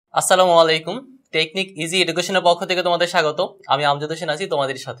আসসালামু আলাইকুম। Technique easy এডুকেশনের পক্ষ থেকে তোমাদের স্বাগত। আমি আমজাদ হোসেন আছি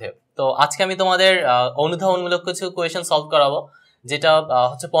তোমাদের সাথে। তো আজকে আমি তোমাদের অনুধাবনমূলক কিছু কোয়েশ্চেন সলভ করাবো, যেটা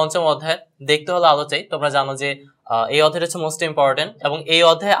হচ্ছে পঞ্চম অধ্যায়। দেখতে হলে আলো চাই। তোমরা জানো যে এই অধ্যায়টা হচ্ছে মোস্ট ইম্পর্টেন্ট, এবং এই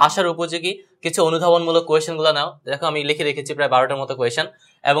অধ্যায়ে আসার উপযোগী কিছু অনুধাবনমূলক কোয়েশ্চেন গুলো নাও। দেখো আমি লিখে রেখেছি প্রায় 12টার মতো কোয়েশ্চেন,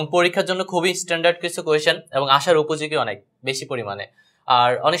 এবং পরীক্ষার জন্য খুবই স্ট্যান্ডার্ড কিছু কোয়েশ্চেন এবং আসার উপযোগী অনেক বেশি পরিমাণে।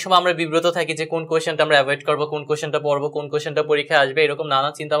 আর অনেক সময় আমরা বিব্রত থাকি যে কোন কোয়েশ্চেনটা আমরা অ্যাভয়েড করবো, কোন কোয়েশ্চেনটা পড়বো, কোন কোয়েশ্চেনটা পরীক্ষায় আসবে, এরকম নানা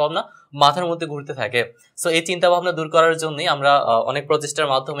চিন্তা ভাবনা মাথার মধ্যে ঘুরতে থাকে। সো এই চিন্তা ভাবনা দূর করার জন্যই আমরা অনেক প্রচেষ্টার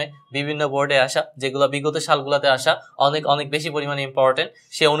মাধ্যমে বিভিন্ন বোর্ডে আসা, যেগুলো বিগত সালগুলোতে আসা অনেক অনেক বেশি পরিমাণে ইম্পর্টেন্ট,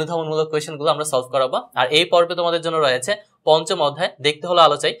 সেই অনুধাবনমূলক কোয়েশ্চেনগুলো আমরা সলভ করাবো। আর এই পর্বে তোমাদের জন্য রয়েছে পঞ্চম অধ্যায় দেখতে হলো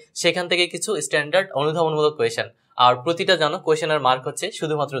আলো চাই, সেখান থেকে কিছু স্ট্যান্ডার্ড অনুধাবনমূলক কোয়েশ্চেন। আর প্রতিটা জানো কোয়েশ্চেনের মার্ক হচ্ছে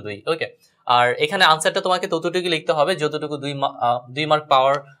শুধুমাত্র 2। ওকে, আর এখানে আনসারটা তোমাকে ততটুকু লিখতে হবে যতটুকু 2 মার্ক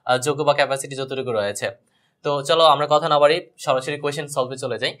পাওয়ার যোগ্য বা ক্যাপাসিটি যতটুকু রয়েছে। তো চলো আমরা কথা না বাড়ি সরাসরি কোয়েশ্চেন সলভে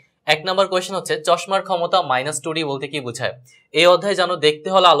চলে যাই। 1 নম্বর কোয়েশ্চেন হচ্ছে চশমার ক্ষমতা -2D বলতে কি বোঝায়? এই অধ্যায়ে জানো দেখতে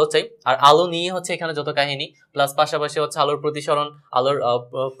হলে আলো চাই, আর আলো নিয়ে হচ্ছে এখানে যত কাহিনী, প্লাস পাশাপাশি হচ্ছে আলোর প্রতিসরণ, আলোর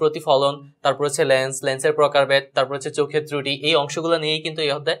প্রতিফলন, তারপর হচ্ছে লেন্সের প্রকারভেদ, তারপর হচ্ছে চোখের ত্রুটি, এই অংশগুলো নিয়েই কিন্তু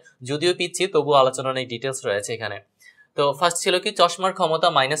এই অধ্যায়, যদিও পিচ্ছি তবুও আলোচনা নেই, ডিটেলস রয়েছে এখানে। তো ফার্স্ট ছিল কি চশমার ক্ষমতা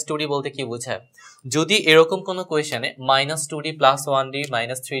 -2D বলতে কি বোঝায়? যদি এরকম কোনো কোয়েশ্চেনে -2D, +1D,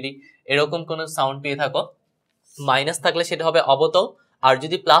 -3D এরকম কোনো সাউন্ড পেয়ে থাকো, মাইনাস থাকলে সেটা হবে অবতল, আর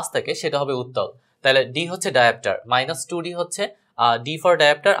যদি প্লাস থাকে সেটা হবে উত্তল। তাহলে ডি হচ্ছে ডায়াপ্টার, -2D হচ্ছে ডি ফর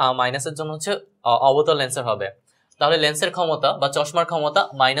ডায়াপ্টার, আর মাইনাসের জন্য হচ্ছে অবতল লেন্সের হবে। তাহলে লেন্সের ক্ষমতা বা চশমার ক্ষমতা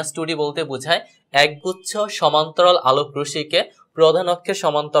 -2D বলতে বোঝায় একগুচ্ছ সমান্তরাল আলোক রশ্মিকে প্রধান অক্ষের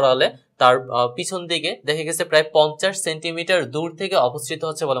সমান্তরালে তার পিছন দিকে দেখে গেছে প্রায় 50 সেন্টিমিটার দূর থেকে অবস্থিত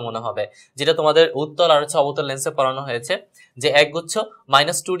হচ্ছে বলে মনে হবে, যেটা তোমাদের উত্তল আর হচ্ছে অবতল লেন্সে পড়ানো হয়েছে। যে একগুচ্ছ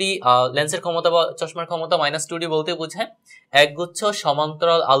 -2D লেন্সের ক্ষমতা বা চশমার ক্ষমতা -2D বলতে বোঝায় একগুচ্ছ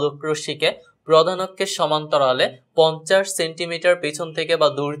সমান্তরাল আলোক রশ্মিকে প্রধান অক্ষের সমান্তরালে 50 সেন্টিমিটার পেছন থেকে বা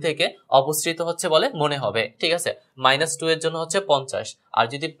দূর থেকে অবস্থিত হচ্ছে বলে মনে হবে। ঠিক আছে, -2 এর জন্য হচ্ছে 50, আর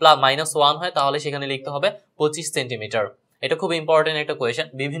যদি -1 হয় তাহলে সেখানে লিখতে হবে 25 সেন্টিমিটার। এটা খুব ইম্পর্টেন্ট একটা কোয়েশ্চেন,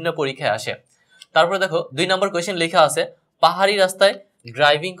 বিভিন্ন পরীক্ষায় আসে। তারপরে দেখো 2 নম্বর কোয়েশ্চেন লেখা আছে পাহাড়ি রাস্তায়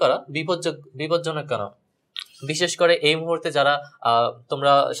ড্রাইভিং করা বিপজ্জনক কেন? বিশেষ করে এই মুহূর্তে যারা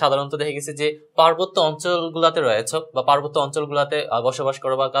তোমরা সাধারণত দেখে গেছে যে পার্বত্য অঞ্চলগুলাতে রয়েছে বা পার্বত্য অঞ্চলগুলাতে বসবাস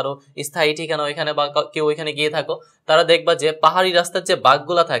করো বা কারো স্থায়ী ঠিকানা ওইখানে বা কেউ ওইখানে গিয়ে থাকো, তারা দেখবা যে পাহাড়ি রাস্তার যে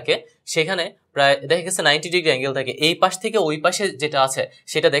বাঁকগুলা থাকে সেখানে প্রায় দেখা গেছে 90 ডিগ্রি অ্যাঙ্গেল থাকে। এই পাশ থেকে ওই পাশে যেটা আছে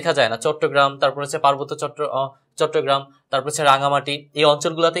সেটা দেখা যায় না। চট্টগ্রাম, তারপর হচ্ছে পার্বত্য চট্টগ্রাম, তারপর হচ্ছে রাঙামাটি, এই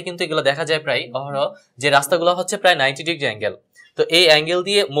অঞ্চলগুলোতে কিন্তু এগুলো দেখা যায় প্রায় অহরহ, যে রাস্তাগুলো হচ্ছে প্রায় 90 ডিগ্রি অ্যাঙ্গেল। তো এই অ্যাঙ্গেল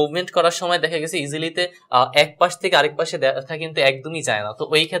দিয়ে মুভমেন্ট করার সময় দেখা গেছে ইজিলিতে এক পাশ থেকে আরেক পাশে দেখা কিন্তু একদমই যায় না। তো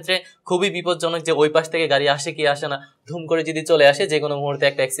ওই ক্ষেত্রে খুবই বিপজ্জনক যে ওই পাশ থেকে গাড়ি আসে কি আসে না, ধুম করে যদি চলে আসে যে কোনো মুহূর্তে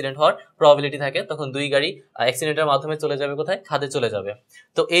একটা অ্যাক্সিডেন্ট হওয়ার প্রবাবিলিটি থাকে, তখন দুই গাড়ি অ্যাক্সিডেন্টের মাধ্যমে চলে যাবে কোথায়, খাদে চলে যাবে।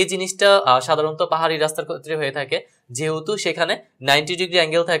 তো এই জিনিসটা সাধারণত পাহাড়ি রাস্তার ক্ষেত্রে হয়ে থাকে, যেহেতু সেখানে 90 ডিগ্রি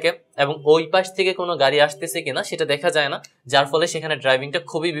অ্যাঙ্গেল থাকে এবং ওই পাশ থেকে কোনো গাড়ি আসতেছে কিনা সেটা দেখা যায় না, যার ফলে সেখানে ড্রাইভিংটা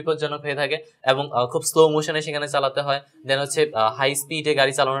খুবই বিপজ্জনক হয়ে থাকে এবং খুব স্লো মোশনে সেখানে চালাতে হয়। দেন হচ্ছে হাই স্পিডে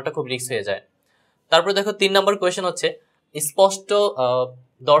গাড়ি চালানোটা খুব রিস্ক হয়ে যায়। তারপর দেখো 3 নম্বর কোয়েশ্চেন হচ্ছে স্পষ্ট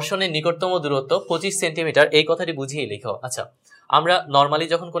দর্শনের নিকটতম দূরত্ব 25 সেন্টিমিটার, এই কথাটি বুঝিয়ে লিখো। আচ্ছা, আমরা নর্মালি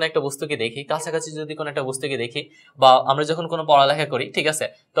যখন কোনো একটা বস্তুকে দেখি, কাছাকাছি যদি কোনো একটা বস্তুকে দেখি, বা আমরা যখন কোনো পড়ালেখা করি, ঠিক আছে,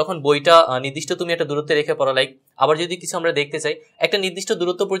 তখন বইটা নির্দিষ্ট তুমি একটা দূরত্বে রেখে পড়া লাইক। আবার যদি কিছু আমরা দেখতে চাই, একটা নির্দিষ্ট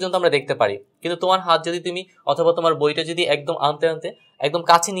দূরত্ব পর্যন্ত আমরা দেখতে পারি, কিন্তু তোমার হাত যদি তুমি অথবা তোমার বইটা যদি একদম আনতে আনতে একদম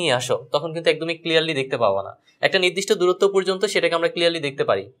কাছে নিয়ে আসো, তখন কিন্তু একদমই ক্লিয়ারলি দেখতে পাবো না। একটা নির্দিষ্ট দূরত্ব পর্যন্ত সেটাকে আমরা ক্লিয়ারলি দেখতে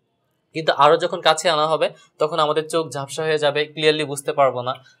পারি, কিন্তু আরো যখন কাছে আনা হবে তখন আমাদের চোখ ঝাপসা হয়ে যাবে, ক্লিয়ারলি বুঝতে পারবো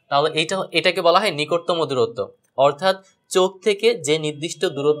না। তাহলে এটাকে বলা হয় নিকটতম দূরত্ব। অর্থাৎ চোখ থেকে যে নির্দিষ্ট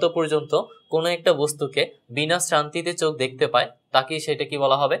দূরত্ব পর্যন্ত কোনো একটা বস্তুকে বিনা শ্রান্তিতে চোখ দেখতে পায়, তাকে সেটা কি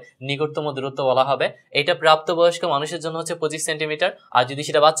বলা হবে, নিকটতম দূরত্ব বলা হবে। এটা প্রাপ্তবয়স্ক মানুষের জন্য হচ্ছে 25 সেন্টিমিটার, আর যদি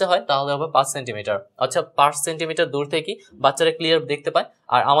সেটা বাচ্চা হয় তাহলে হবে 5 সেন্টিমিটার। আচ্ছা, 5 সেন্টিমিটার দূর থেকে বাচ্চারা ক্লিয়ার দেখতে পায়,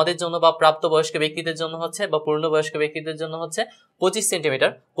 আর আমাদের জন্য বা প্রাপ্তবয়স্ক ব্যক্তিদের জন্য হচ্ছে বা পূর্ণবয়স্ক ব্যক্তিদের জন্য হচ্ছে 25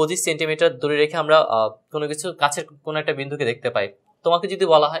 সেন্টিমিটার। 25 সেন্টিমিটার দূরে রেখে আমরা কোনো কিছু কাছের কোনো একটা বিন্দুকে দেখতে পাই। তোমাকে যদি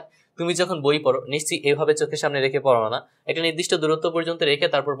বলা হয় তুমি যখন বই পড়ো নিশ্চয়ই এভাবে চোখের সামনে রেখে পড়ো না, একটা নির্দিষ্ট দূরত্ব পর্যন্ত রেখে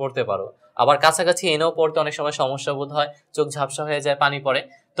তারপর পড়তে পারো। আবার কাছাকাছি এনেও পড়তে অনেক সময় সমস্যা বোধ হয়, চোখ ঝাপসা হয়ে যায়, পানি পড়ে।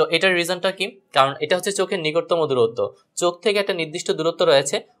 তো এটার রিজনটা কি? কারণ এটা হচ্ছে চোখের নিকটতম দূরত্ব। চোখ থেকে একটা নির্দিষ্ট দূরত্ব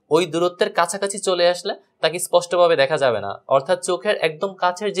রয়েছে, ওই দূরত্বের কাছাকাছি চলে আসলে তাকে স্পষ্টভাবে দেখা যাবে না। অর্থাৎ চোখের একদম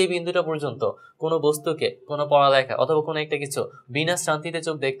কাছের যে বিন্দুটা পর্যন্ত কোনো বস্তুকে, কোনো পড়ালেখা অথবা কোনো একটা কিছু বিনা শ্রান্তিতে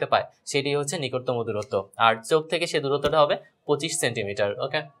চোখ দেখতে পায়, সেটি হচ্ছে নিকটতম দূরত্ব। আর চোখ থেকে সে দূরত্বটা হবে 25 সেন্টিমিটার।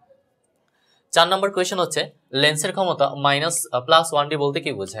 ওকে, 4 নম্বর কোয়েশ্চেন হচ্ছে লেন্সের ক্ষমতা +1D বলতে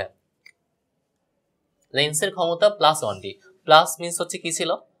কি বোঝায়? লেন্সের ক্ষমতা +1D, প্লাস মিন্স হচ্ছে কি ছিল?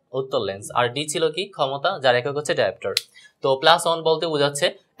 উত্তল লেন্স, আর ডি ছিল কি? ক্ষমতা, যার একক হচ্ছে ডায়োপ্টার। তো +1 বলতে বোঝাচ্ছে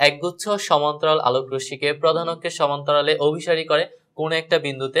একগুচ্ছ সমান্তরাল আলোক রশ্মিকে প্রধান অক্ষের সমান্তরালে অভিসারী করে কোন একটা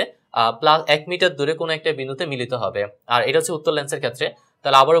বিন্দুতে 1 মিটার দূরে কোন একটা বিন্দুতে মিলিত হবে। আর এটা হচ্ছে উত্তল লেন্সের ক্ষেত্রে।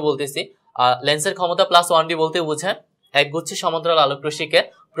 তাহলে আবারও বলতেছি, লেন্সের ক্ষমতা +1D বলতে বোঝায় একগুচ্ছ সমান্তরাল আলোক রশ্মিকে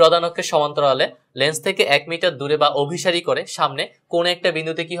প্রধান অক্ষের সমান্তরালে লেন্স থেকে 1 মিটার দূরে বা অভিসারী করে সামনে কোন একটা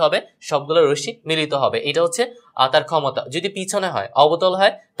বিন্দুতে কি হবে? সবগুলো রশ্মি মিলিত হবে। এটা হচ্ছে তার ক্ষমতা। যদি পিছনে হয়, অবতল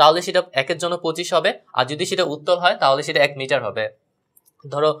হয়, তাহলে সেটা 1 এর জন্য 25 হবে, আর যদি সেটা উত্তল হয় তাহলে সেটা 1 মিটার হবে।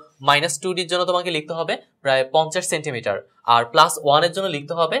 ধরো -2D জন্য তোমাকে লিখতে হবে প্রায় 50 সেন্টিমিটার, আর +1 এর জন্য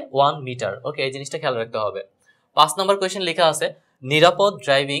লিখতে হবে 1 মিটার। ওকে, এই জিনিসটা খেয়াল রাখতে হবে। 5 নম্বর কোয়েশ্চেন লেখা আছে নিরাপদ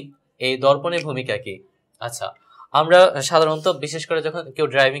ড্রাইভিং এই দর্পণের ভূমিকা কি? আচ্ছা, আমরা সাধারণত বিশেষ করে যখন কেউ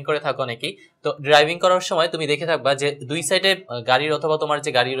ড্রাইভিং করে থাকো অনেকেই, তো ড্রাইভিং করার সময় তুমি দেখে থাকবা যে দুই সাইডে গাড়ির, অথবা তোমার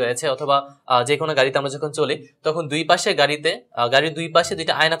যে গাড়ি রয়েছে, অথবা যে কোনো গাড়িতে আমরা যখন চলি তখন দুই পাশে গাড়ির দুই পাশে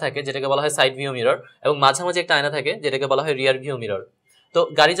দুইটা আয়না থাকে, যেটাকে বলা হয় সাইড ভিউ মিরর, এবং মাঝামাঝি একটা আয়না থাকে যেটাকে বলা হয় রিয়ার ভিউ মিরর। তো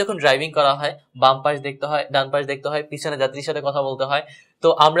গাড়ি যখন ড্রাইভিং করা হয়, বাম পাশ দেখতে হয়, ডান পাশ দেখতে হয়, পিছনে যাত্রীর সাথে কথা বলতে হয়। তো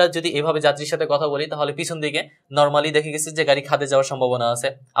আমরা যদি এভাবে যাত্রীর সাথে কথা বলি তাহলে পিছন দিকে নরমালি দেখে গেছে যে গাড়ি খাদে যাওয়ার সম্ভাবনা আছে।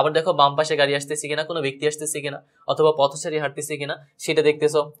 আবার দেখো বাম পাশে গাড়ি আসতেছে কিনা, কোনো ব্যক্তি আসতেছে কিনা, অথবা পথচারী হাঁটতেছে কিনা সেটা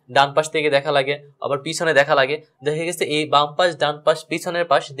দেখতেছো। ডান পাশ থেকে দেখা লাগে, আবার পিছনে দেখা লাগে, দেখে গেছে এই বাম পাশ, ডান পাশ, পিছনের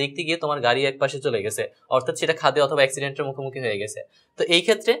পাশ দেখতে গিয়ে তোমার গাড়ি এক পাশে চলে গেছে, অর্থাৎ সেটা খাদে অথবা অ্যাক্সিডেন্টের মুখোমুখি হয়ে গেছে। তো এই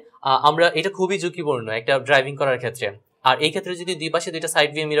ক্ষেত্রে আমরা, এটা খুবই ঝুঁকিপূর্ণ একটা ড্রাইভিং করার ক্ষেত্রে। আর এই ক্ষেত্রে যদি দুই পাশে দুইটা সাইড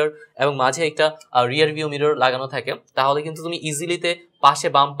ভিউ মিরর এবং মাঝে একটা রিয়ার ভিউ মিরর লাগানো থাকে, তাহলে কিন্তু তুমি ইজিলিতে পাশে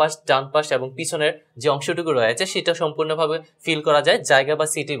বাম পাশ, ডান পাশ এবং পিছনের যে অংশটুকু রয়েছে সেটা সম্পূর্ণভাবে ফিল করা যায় জায়গা বা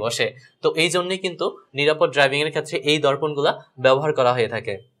সিটে বসে। তো এই জন্যই কিন্তু নিরাপদ ড্রাইভিং এর ক্ষেত্রে এই দর্পণগুলা ব্যবহার করা হয়ে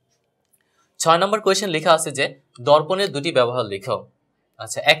থাকে। 6 নম্বর কোয়েশ্চেন লেখা আছে যে দর্পণের দুটি ব্যবহার লিখো।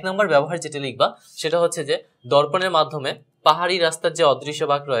 আচ্ছা, 1 নম্বর ব্যবহার যেটা লিখবা সেটা হচ্ছে যে দর্পণের মাধ্যমে পাহাড়ি রাস্তার যে অদৃশ্য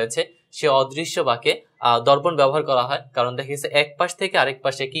বাঁক রয়েছে সে অদৃশ্য বাঁকে দর্পণ ব্যবহার করা হয়, কারণ দেখা গেছে এক পাশ থেকে আরেক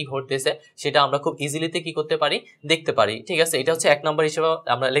পাশে কি ঘটতেছে সেটা আমরা খুব ইজিলিতে কি করতে পারি? দেখতে পারি। ঠিক আছে, এটা হচ্ছে 1 নম্বর হিসেবে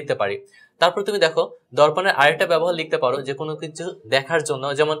আমরা লিখতে পারি। তারপর তুমি দেখো দর্পণের আরেকটা ব্যবহার লিখতে পারো, যে কোনো কিছু দেখার জন্য,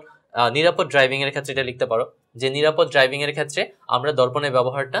 যেমন নিরাপদ ড্রাইভিং এর ক্ষেত্রে এটা লিখতে পারো যে নিরাপদ ড্রাইভিং এর ক্ষেত্রে আমরা দর্পণের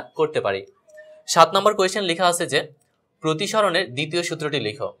ব্যবহারটা করতে পারি। 7 নম্বর কোয়েশ্চেন লেখা আছে যে প্রতিসরণের দ্বিতীয় সূত্রটি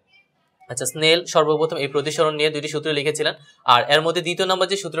লিখো। আচ্ছা, স্নেল সর্বপ্রথম এই প্রতিসরণ নিয়ে দুইটি সূত্র লিখেছিলেন, আর এর মধ্যে দ্বিতীয় নম্বর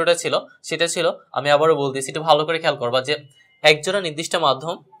যে সূত্রটা ছিল সেটা ছিল, আমি আবারও বলতেছি, একটু ভালো করে খেয়াল করবা, যে একজোড়া নির্দিষ্ট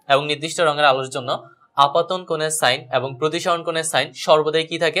মাধ্যম এবং নির্দিষ্ট রঙের আলোর জন্য আপাতন কোণের সাইন এবং প্রতিসরণ কোণের সাইন সর্বদাই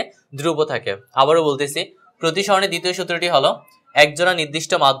কি থাকে? ধ্রুব থাকে। আবারও বলতেছি, প্রতিসরণের দ্বিতীয় সূত্রটি হলো একজোড়া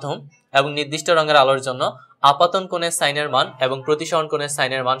নির্দিষ্ট মাধ্যম এবং নির্দিষ্ট রঙের আলোর জন্য আপাতন কোণের সাইনের মান এবং প্রতিসরণ কোণের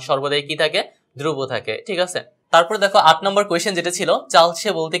সাইনের মান সর্বদাই কি থাকে? ধ্রুব থাকে। ঠিক আছে, তারপর দেখো 8 নম্বর কোয়েশ্চেন যেটা ছিল চালসে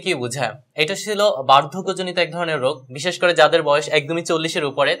বলতে কি বোঝায়। এটা ছিল বার্ধক্যজনিত এক ধরনের রোগ, বিশেষ করে যাদের বয়স একদমই 40-এর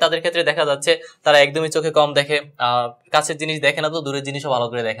উপরে তাদের ক্ষেত্রে দেখা যাচ্ছে তারা একদমই চোখে কম দেখে, কাছের জিনিস দেখে না, তো দূরের জিনিসও ভালো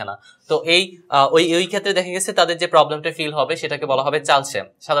করে দেখে না। তো ওই ক্ষেত্রে দেখা গেছে তাদের যে প্রবলেমটা ফিল হবে সেটাকে বলা হবে চালসে।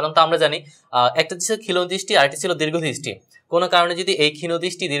 সাধারণত আমরা জানি একটা ছিল ক্ষীণদৃষ্টি আর একটা ছিল দীর্ঘদৃষ্টি। কোনো কারণে যদি এই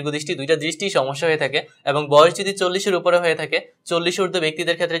ক্ষীণদৃষ্টি দীর্ঘদৃষ্টি দুইটা দৃষ্টি সমস্যা হয়ে থাকে এবং বয়স যদি 40-এর উপরে হয়ে থাকে, 40 ঊর্ধ্ব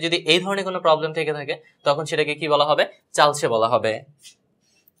ব্যক্তিদের ক্ষেত্রে যদি এই ধরনের কোনো প্রবলেম থেকে থাকে তখন সেটাকে কি বলা হবে? চালসে বলা হবে।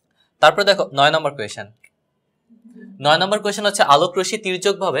 তারপর দেখো 9 নম্বর কোয়েশ্চেন। 9 নম্বর কোয়েশ্চেন হচ্ছে আলোক রশ্মি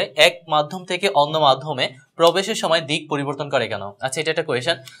তির্যকভাবে এক মাধ্যম থেকে অন্য মাধ্যমে প্রবেশের সময় দিক পরিবর্তন করে কেন? আচ্ছা, এটা একটা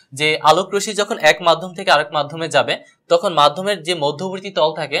কোয়েশ্চেন, যে আলোক রশ্মি যখন এক মাধ্যম থেকে আরেক মাধ্যমে যাবে তখন মাধ্যমের যে মধ্যবর্তী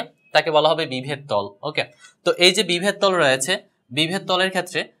তল থাকে তাকে বলা হবে বিভেদ তল। ওকে, তো এই যে বিভেদ তল রয়েছে, বিভেদ তলের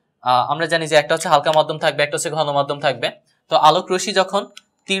ক্ষেত্রে আমরা জানি যে একটা হচ্ছে হালকা মাধ্যম থাকবে, একটা হচ্ছে ঘন মাধ্যম থাকবে। তো আলোক রশ্মি যখন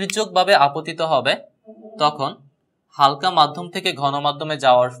তির্যকভাবে আপতিত হবে তখন হালকা মাধ্যম থেকে ঘন মাধ্যমে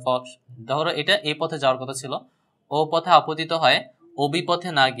যাওয়ার পর, ধরো এটা এই পথে যাওয়ার কথা ছিল, ও পথে আপতিত হয় ওবি পথে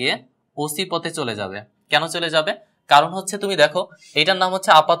না গিয়ে ওসি পথে চলে যাবে। কেন চলে যাবে? কারণ হচ্ছে তুমি দেখো এটার নাম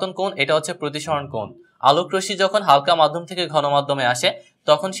হচ্ছে আপাতন কোণ, এটা হচ্ছে প্রতিসরণ কোণ। আলোক রশ্মি যখন হালকা মাধ্যম থেকে ঘন মাধ্যমে আসে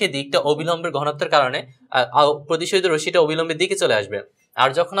তখন সেই দিকটা অবিলম্বের ঘনত্বের কারণে প্রতিসরিত রশ্মিটা অবিলম্বের দিকে চলে আসবে, আর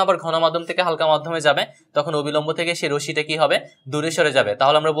যখন আবার ঘন মাধ্যম থেকে হালকা মাধ্যমে যাবে তখন অবিলম্ব থেকে সেই রশ্মিটা কি হবে? দূরে সরে যাবে।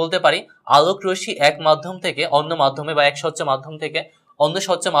 তাহলে আমরা বলতে পারি আলোক রশ্মি এক মাধ্যম থেকে অন্য মাধ্যমে বা এক স্বচ্ছ মাধ্যম থেকে অন্য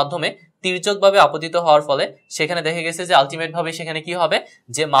স্বচ্ছ মাধ্যমে তির্যকভাবে আপতিত হওয়ার ফলে সেখানে দেখা গেছে যে আলটিমেট ভাবে সেখানে কি হবে?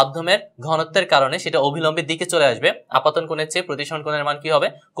 যে মাধ্যমের ঘনত্বের কারণে সেটা অবিলম্বের দিকে চলে আসবে, আপাতন কোণের চেয়ে প্রতিসরণ কোণের মান কি হবে?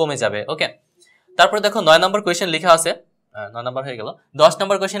 কমে যাবে। ওকে, তারপর দেখো 9 নম্বর কোয়েশ্চেন লেখা আছে, 9 নম্বর হয়ে গেল। 10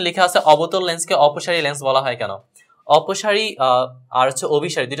 নম্বর কোয়েশ্চেন লেখা আছে অবতল লেন্সকে অপসারী লেন্স বলা হয় কেন? অপসারী আর হচ্ছে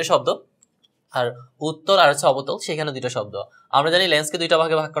অভিসারী দুটো শব্দ, আর উত্তল আর হচ্ছে অবতল, সেখানে দুটো শব্দ। আমরা জানি লেন্সকে দুইটা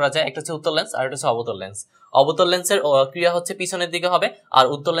ভাগে ভাগ করা যায়, একটা হচ্ছে উত্তল লেন্স আর একটা হচ্ছে অবতল লেন্স। অবতল লেন্সের ক্রিয়া হচ্ছে পিছনের দিকে হবে, আর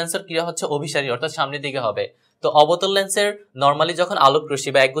উত্তল লেন্সের ক্রিয়া হচ্ছে অভিসারী অর্থাৎ সামনের দিকে হবে। তো অবতল লেন্সের নরমালি যখন আলোক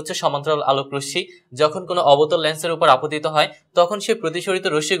রশ্মি বা একগুচ্ছ সমান্তরাল আলোক রশ্মি যখন কোনো অবতল লেন্সের উপর আপতিত হয়, তখন সেই প্রতিসরিত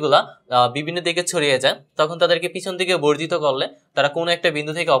রশ্মিগুলা বিভিন্ন দিকে ছড়িয়ে যায়, তখন তাদেরকে পিছন দিকে বর্ধিত করলে তারা কোনো একটা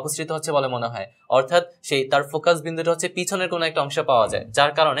বিন্দু থেকে অপসৃত হচ্ছে বলে মনে হয়, অর্থাৎ সেই তার ফোকাস বিন্দুটা হচ্ছে পিছনের কোনো একটা অংশ পাওয়া যায়,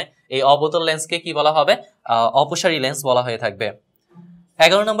 যার কারণে এই অবতল লেন্সকে কি বলা হবে, অপসারী লেন্স বলা হয়ে থাকবে।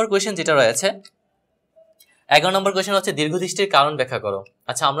 11 নম্বর কোয়েশ্চেন যেটা রয়েছে, 11 নম্বর কোয়েশ্চেন হচ্ছে দীর্ঘদৃষ্টির কারণ ব্যাখ্যা করো।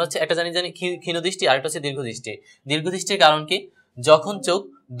 আচ্ছা, আমরা হচ্ছে একটা জানি ক্ষীণদৃষ্টি আর একটা হচ্ছে দীর্ঘদৃষ্টি। দীর্ঘদৃষ্টির কারণ কি? যখন চোখ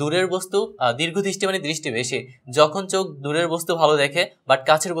দূরের বস্তু, দীর্ঘদৃষ্টি মানে দৃষ্টি বেশি, যখন চোখ দূরের বস্তু ভালো দেখে বাট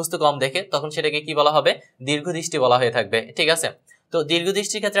কাছের বস্তু কম দেখে, তখন সেটাকে কি বলা হবে, দীর্ঘদৃষ্টি বলা হয়ে থাকবে। ঠিক আছে, তো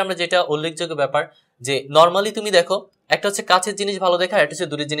দীর্ঘদৃষ্টির ক্ষেত্রে আমরা যেটা উল্লেখযোগ্য ব্যাপার, যে নর্মালি তুমি দেখো একটা হচ্ছে কাছের জিনিস ভালো দেখা, একটা হচ্ছে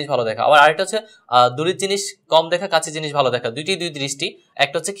দূরের জিনিস ভালো দেখা, আবার আরেকটা হচ্ছে দূরের জিনিস কম দেখা, কাছের জিনিস ভালো দেখা, দুই দৃষ্টি,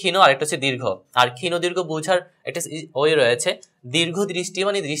 একটা হচ্ছে ক্ষীণ আর একটা হচ্ছে দীর্ঘ। আর ক্ষীণ দীর্ঘ বোঝার একটা ওই রয়েছে, দীর্ঘ দৃষ্টি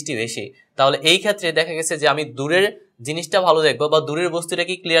মানে দৃষ্টি বেশি। তাহলে এই ক্ষেত্রে দেখা গেছে যে আমি দূরের জিনিসটা ভালো দেখবো বা দূরের বস্তুটা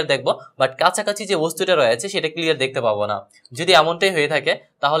কি ক্লিয়ার দেখবো, বাট কাছাকাছি যে বস্তুটা রয়েছে সেটা ক্লিয়ার দেখতে পাবো না। যদি এমনটাই হয়ে থাকে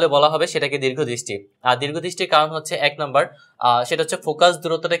তাহলে বলা হবে সেটাকে দীর্ঘদৃষ্টি। আর দীর্ঘদৃষ্টির কারণ হচ্ছে 1 নাম্বার, সেটা হচ্ছে ফোকাস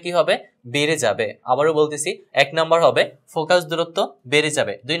দূরত্বটা কি হবে, বেড়ে যাবে। আবারও বলতেছি, 1 নাম্বার হবে ফোকাস দূরত্ব বেড়ে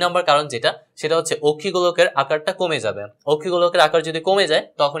যাবে। 2 নাম্বার কারণ যেটা, সেটা হচ্ছে অক্ষিগোলকের আকারটা কমে যাবে। অক্ষিগোলকের আকার যদি কমে যায়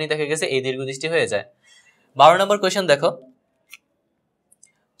তখনই দেখা গেছে এই দীর্ঘদৃষ্টি হয়ে যায়। 12 নম্বর কোয়েশ্চেন দেখো,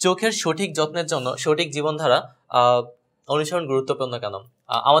 চোখের সঠিক যত্নের জন্য সঠিক জীবনধারা অনুসরণ গুরুত্বপূর্ণ কেন?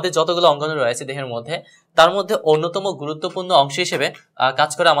 আমাদের যতগুলো অঙ্গন রয়েছে দেহের মধ্যে, তার মধ্যে অন্যতম গুরুত্বপূর্ণ অংশ হিসেবে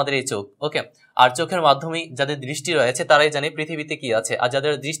কাজ করে আমাদের এই চোখ। ওকে, আর চোখের মাধ্যমে যাদের দৃষ্টি রয়েছে তারাই জানে পৃথিবীতে কি আছে, আর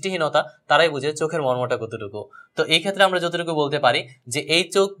যাদের দৃষ্টিহীনতা তারাই বুঝে চোখের মর্মটা কতটুকু। তো এই ক্ষেত্রে আমরা যতটুকু বলতে পারি যে এই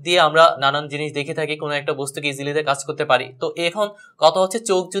চোখ দিয়ে আমরা নানান জিনিস দেখে থাকি, কোনো একটা বস্তুকে ইজিলিতে কাজ করতে পারি। তো এখন কথা হচ্ছে,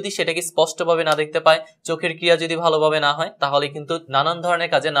 চোখ যদি সেটাকে স্পষ্টভাবে না দেখতে পায়, চোখের ক্রিয়া যদি ভালোভাবে না হয়, তাহলে কিন্তু নানান ধরনের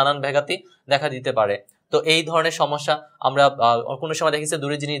কাজে নানান ব্যাঘাতি দেখা দিতে পারে। তো এই ধরনের সমস্যা আমরা কোনো সময় দেখেছি,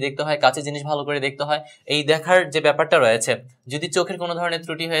 দূরের জিনিস দেখতে হয়, কাছের জিনিস ভালো করে দেখতে হয়। এই দেখার যে ব্যাপারটা রয়েছে, যদি চোখের কোনো ধরনের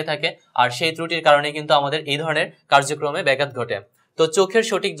ত্রুটি হয়ে থাকে, আর সেই ত্রুটির কারণে কিন্তু আমাদের এই ধরনের কার্যক্রমে ব্যাঘাত ঘটে। তো চোখের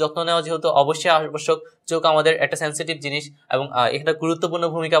সঠিক যত্ন নেওয়া যেহেতু অবশ্যই আবশ্যক, চোখ আমাদের একটা সেন্সিটিভ জিনিস এবং একটা গুরুত্বপূর্ণ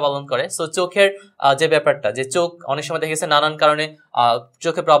ভূমিকা পালন করে। সো চোখের যে ব্যাপারটা, যে চোখ অনেক সময় দেখেছে নানান কারণে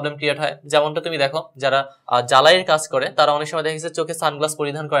চোখে প্রবলেম ক্রিয়েট হয়। যেমনটা তুমি দেখো, যারা জ্বালাইয়ের কাজ করে তারা অনেক সময় দেখেছে চোখে সানগ্লাস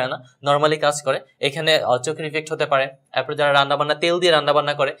পরিধান করে না, নর্মালি কাজ করে, এখানে চোখের ইফেক্ট হতে পারে। তারপর যারা রান্নাবান্না, তেল দিয়ে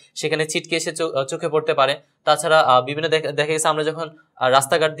রান্নাবান্না করে, সেখানে ছিটকে এসে চোখে পড়তে পারে। তাছাড়া বিভিন্ন দেখা গেছে আমরা যখন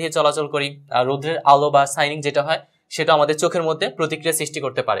রাস্তাঘাট দিয়ে চলাচল করি, রোদ্রের আলো বা সাইনিং যেটা হয়, সেটা আমাদের চোখের মধ্যে প্রতিক্রিয়া সৃষ্টি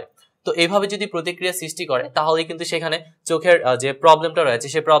করতে পারে। তো এইভাবে যদি প্রতিক্রিয়া সৃষ্টি করে, তাহলে কিন্তু সেখানে চোখের যে প্রবলেমটা রয়েছে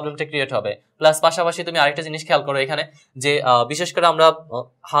সেই প্রবলেমটা ক্রিয়েট হবে। প্লাস পাশাপাশি তুমি আরেকটা জিনিস খেয়াল করো এখানে, যে বিশেষ করে আমরা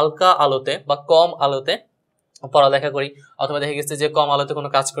হালকা আলোতে বা কম আলোতে পড়ালেখা করি, অথবা দেখা গেছে যে কম আলোতে কোনো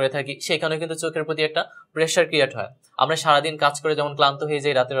কাজ করে থাকি, সেখানে কিন্তু চোখের প্রতি একটা প্রেশার ক্রিয়েট হয়। আমরা সারাদিন কাজ করে যেমন ক্লান্ত হয়ে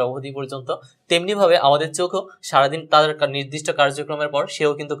যাই রাতের অবধি পর্যন্ত, তেমনি ভাবে আমাদের চোখও সারাদিন তাদের নির্দিষ্ট কার্যক্রমের পর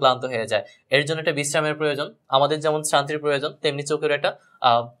সেও কিন্তু ক্লান্ত হয়ে যায়। এর জন্য একটা বিশ্রামের প্রয়োজন। আমাদের যেমন শ্রান্তির প্রয়োজন, তেমনি চোখের একটা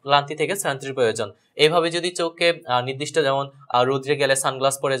ক্লান্তি থেকে শ্রান্তির প্রয়োজন। এইভাবে যদি চোখকে নির্দিষ্ট, যেমন রোদ্রে গেলে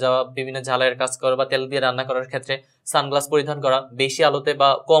সানগ্লাস পরে যাওয়া, বিভিন্ন ঝালাইয়ের কাজ করা বা তেল দিয়ে রান্না করার ক্ষেত্রে সানগ্লাস পরিধান করা, বেশি আলোতে বা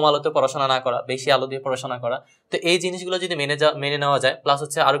কম আলোতে পড়াশোনা না করা, বেশি আলো দিয়ে পড়াশোনা করা, তো এই জিনিসগুলো যদি মেনে নেওয়া যায়। প্লাস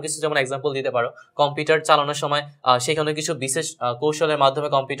হচ্ছে আরো কিছু, যেমন এক্সাম্পল দিতে পারো, কম্পিউটার চালানোর সময় সেখানে কিছু বিশেষ কৌশলের মাধ্যমে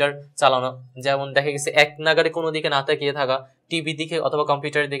কম্পিউটার চালানো, যেমন দেখা গেছে এক নাগারে কোনো দিকে না তাকিয়ে থাকা, টিভি দিকে অথবা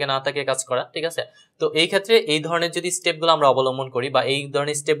কম্পিউটারের দিকে না তাকিয়ে কাজ করা। ঠিক আছে, তো এই ক্ষেত্রে এই ধরনের যদি স্টেপগুলো আমরা অবলম্বন করি বা এই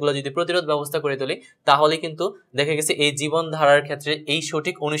ধরনের স্টেপগুলো যদি প্রতিরোধ ব্যবস্থা করে তুলি, তাহলে কিন্তু দেখা গেছে এই জীবনধারার ক্ষেত্রে এই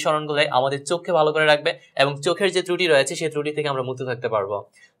সঠিক অনুসরণগুলো আমাদের চোখকে ভালো করে রাখবে এবং চোখের যে ত্রুটি রয়েছে সেই ত্রুটি থেকে আমরা মুক্ত থাকতে পারবো।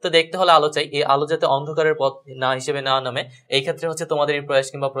 তো দেখতে হলে আলো চাই, এই আলো যাতে অন্ধকারের পথ না হিসেবে না নামে, এই ক্ষেত্রে হচ্ছে তোমাদের এই প্রয়াস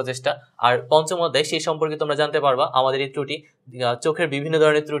কিংবা প্রচেষ্টা। আর পঞ্চম অধ্যায়, সেই সম্পর্কে তোমরা জানতে পারবা আমাদের এই ত্রুটি, চোখের বিভিন্ন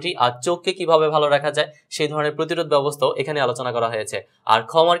ধরনের ত্রুটি আর চোখকে কিভাবে ভালো রাখা যায় সেই ধরনের প্রতিরোধ ব্যবস্থাও এখানে আলোচনা করা হয়েছে। আর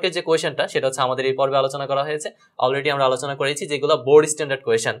খ মার্কের যে কোয়েশ্চেনটা, সেটা হচ্ছে আমাদের এই পর্বে আলোচনা করা হয়েছে, অলরেডি আমরা আলোচনা করেছি, যেগুলো বোর্ড স্ট্যান্ডার্ড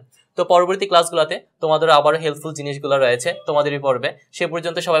কোয়েশ্চেন। তো পরবর্তী ক্লাসগুলোতে তোমাদের আবারও হেল্পফুল জিনিসগুলো রয়েছে তোমাদের এই পর্বে। সে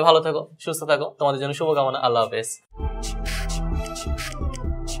পর্যন্ত সবাই ভালো থাকো, সুস্থ থাকো, তোমাদের জন্য শুভকামনা। আল্লাহ হাফেজ।